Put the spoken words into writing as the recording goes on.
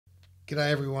G'day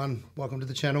everyone, welcome to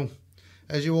the channel.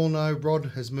 As you all know,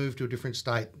 Rod has moved to a different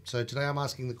state. So today I'm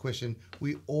asking the question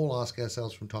we all ask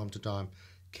ourselves from time to time.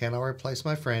 Can I replace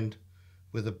my friend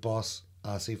with a Boss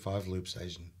RC-5 loop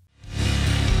station?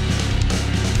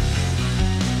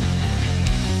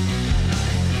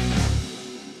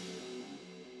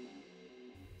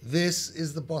 This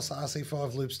is the Boss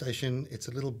RC-5 loop station. It's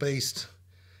a little beast.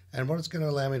 And what it's going to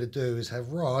allow me to do is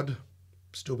have Rod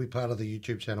still be part of the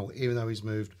YouTube channel, even though he's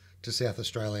moved to South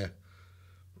Australia.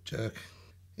 Jerk.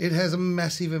 It has a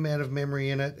massive amount of memory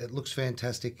in it. It looks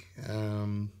fantastic.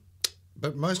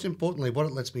 But most importantly, what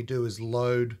it lets me do is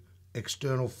load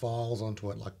external files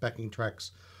onto it, like backing tracks,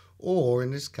 or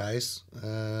in this case,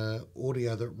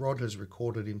 audio that Rod has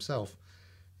recorded himself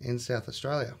in South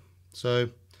Australia. So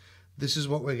this is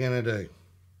what we're going to do.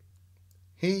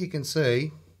 Here you can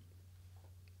see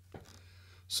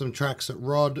some tracks that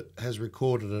Rod has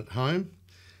recorded at home.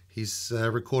 He's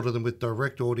recorded them with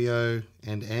direct audio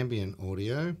and ambient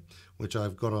audio, which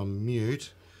I've got on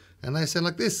mute, and they sound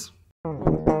like this.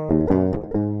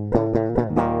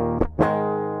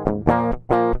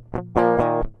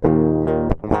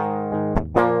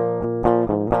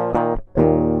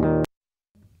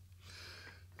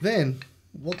 Then,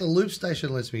 what the loop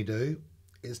station lets me do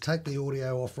is take the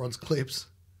audio off Rod's clips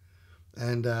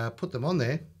and put them on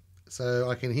there, so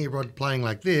I can hear Rod playing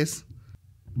like this.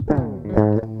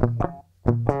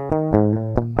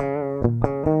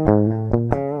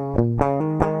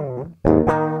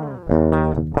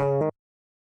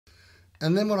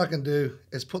 And then what I can do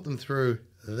is put them through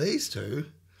these two,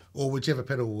 or whichever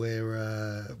pedal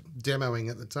we're demoing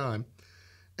at the time,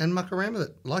 and muck around with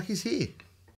it like he's here.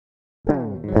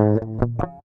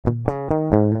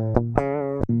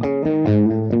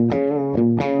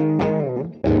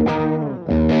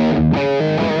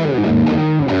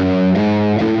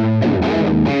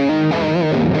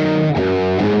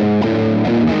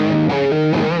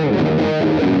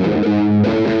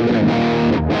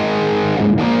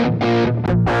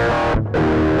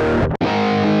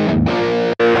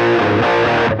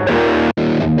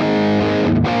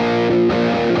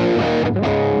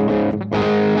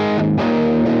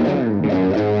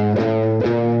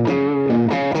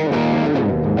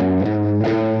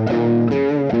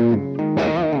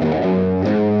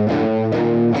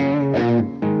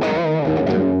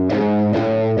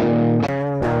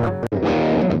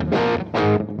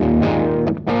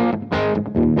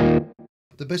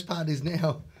 The best part is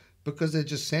now, because they're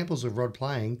just samples of Rod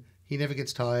playing, he never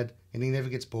gets tired and he never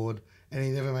gets bored and he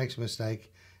never makes a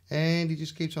mistake, and he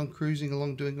just keeps on cruising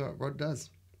along doing what Rod does,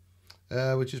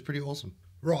 which is pretty awesome.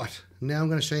 Right, now I'm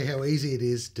going to show you how easy it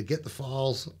is to get the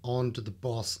files onto the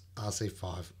Boss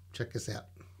RC-5. Check this out.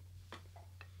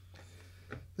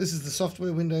 This is the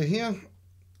software window here.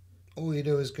 All you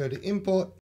do is go to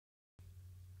Import,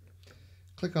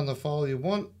 click on the file you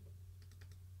want.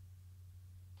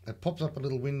 It pops up a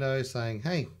little window saying,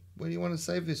 hey, where do you want to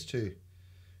save this to? You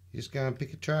just go and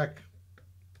pick a track,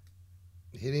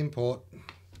 hit import.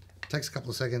 It takes a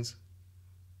couple of seconds.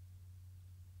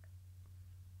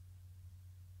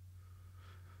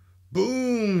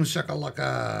 Boom,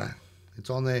 shakalaka.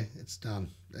 It's on there, it's done.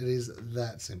 It is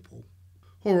that simple.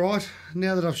 All right,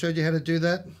 now that I've showed you how to do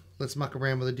that, let's muck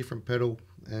around with a different pedal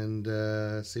and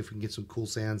see if we can get some cool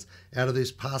sounds out of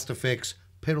this Past Effects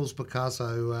Pedals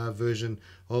Picasso version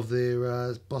of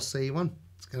their Boss CE1.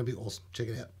 It's going to be awesome. Check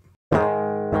it out.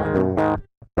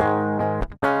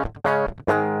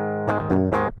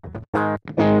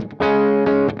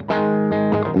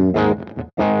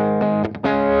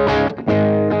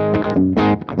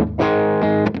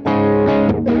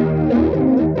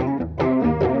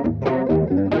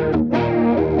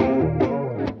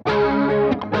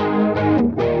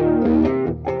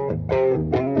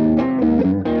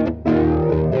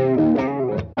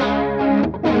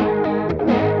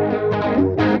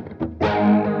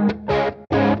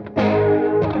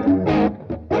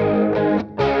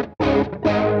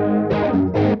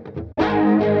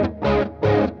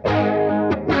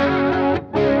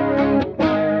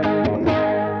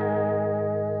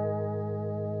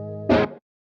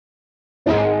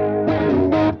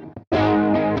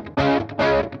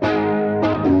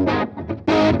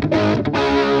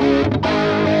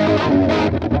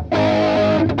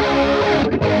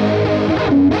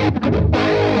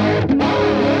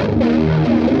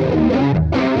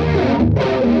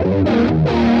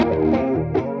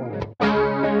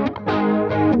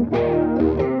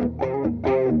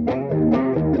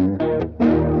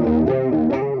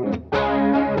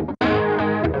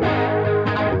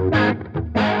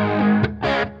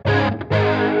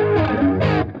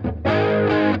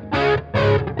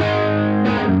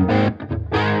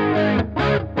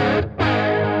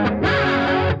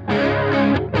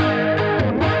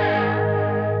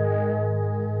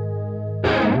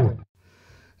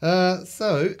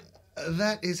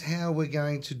 that is how we're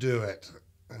going to do it.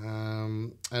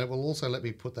 And it will also let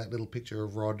me put that little picture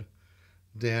of Rod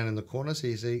down in the corner so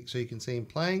you can see him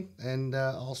playing, and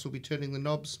I'll still be turning the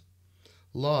knobs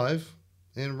live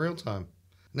in real time.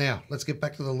 Now let's get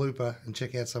back to the looper and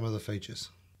check out some of the features.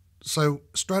 So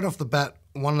straight off the bat,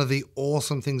 one of the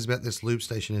awesome things about this loop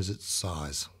station is its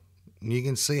size. You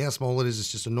can see how small it is.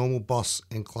 It's just a normal Boss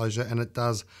enclosure, and it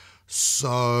does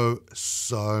so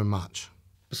much.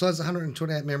 Besides the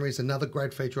 128 memories, another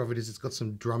great feature of it is it's got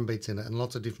some drum beats in it, and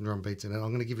lots of different drum beats in it. I'm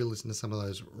going to give you a listen to some of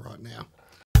those right now.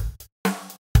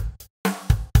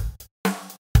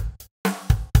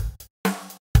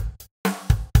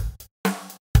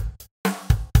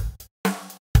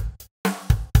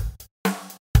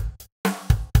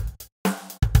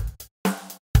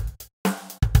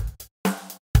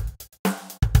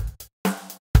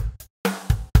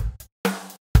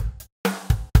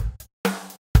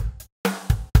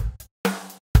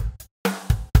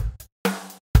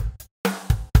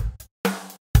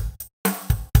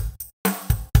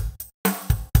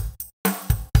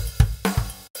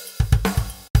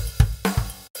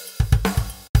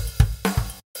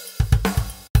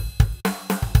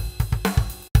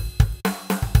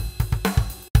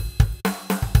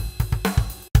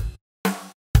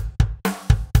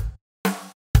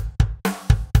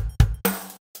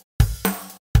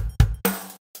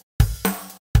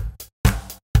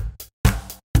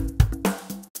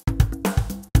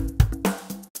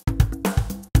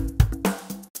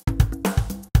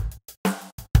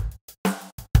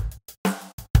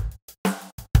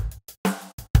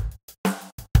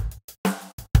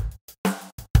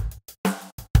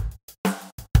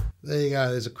 There you go.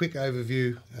 There's a quick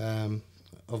overview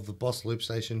of the Boss loop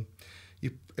station.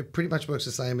 It pretty much works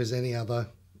the same as any other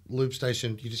loop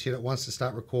station. You just hit it once to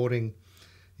start recording.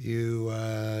 You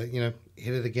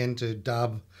hit it again to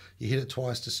dub. You hit it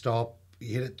twice to stop.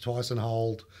 You hit it twice and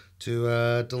hold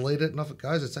to delete it, and off it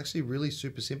goes. It's actually really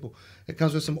super simple. It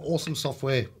comes with some awesome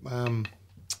software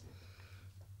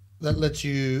that lets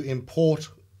you import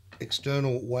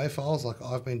external WAV files like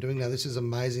I've been doing. Now this is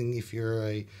amazing if you're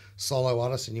a solo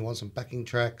artist and you want some backing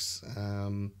tracks,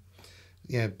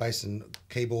 bass and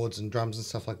keyboards and drums and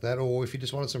stuff like that, or if you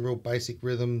just wanted some real basic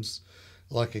rhythms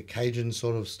like a Cajun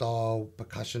sort of style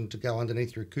percussion to go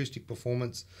underneath your acoustic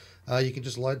performance. You can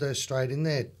just load those straight in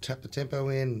there, tap the tempo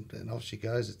in, and off she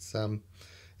goes. It's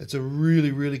a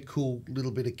really cool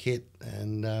little bit of kit,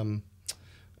 and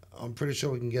I'm pretty sure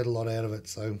we can get a lot out of it.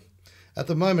 So at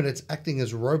the moment it's acting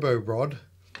as Robo Rod,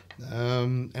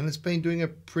 and it's been doing a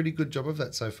pretty good job of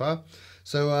that so far.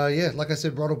 So yeah, like I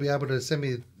said, Rod will be able to send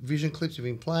me vision clips of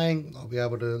him playing. I'll be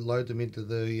able to load them into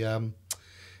the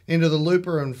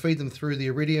looper and feed them through the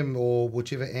Iridium or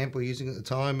whichever amp we're using at the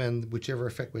time and whichever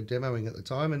effect we're demoing at the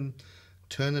time, and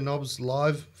turn the knobs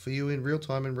live for you in real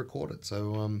time and record it.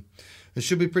 So it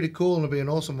should be pretty cool, and it'll be an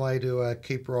awesome way to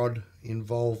keep Rod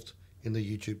involved in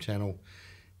the YouTube channel,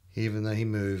 even though he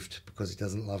moved because he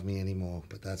doesn't love me anymore,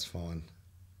 but that's fine.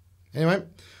 Anyway,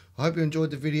 I hope you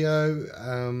enjoyed the video.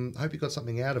 I hope you got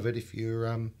something out of it if you're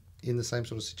in the same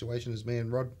sort of situation as me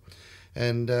and Rod,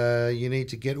 and you need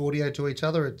to get audio to each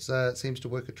other. It seems to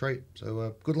work a treat.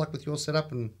 So good luck with your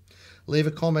setup, and leave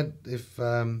a comment if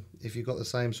you've got the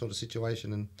same sort of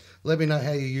situation, and let me know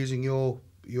how you're using your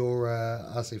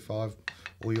RC-5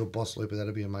 or your Boss looper.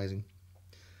 That'd be amazing.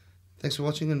 Thanks for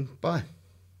watching, and bye.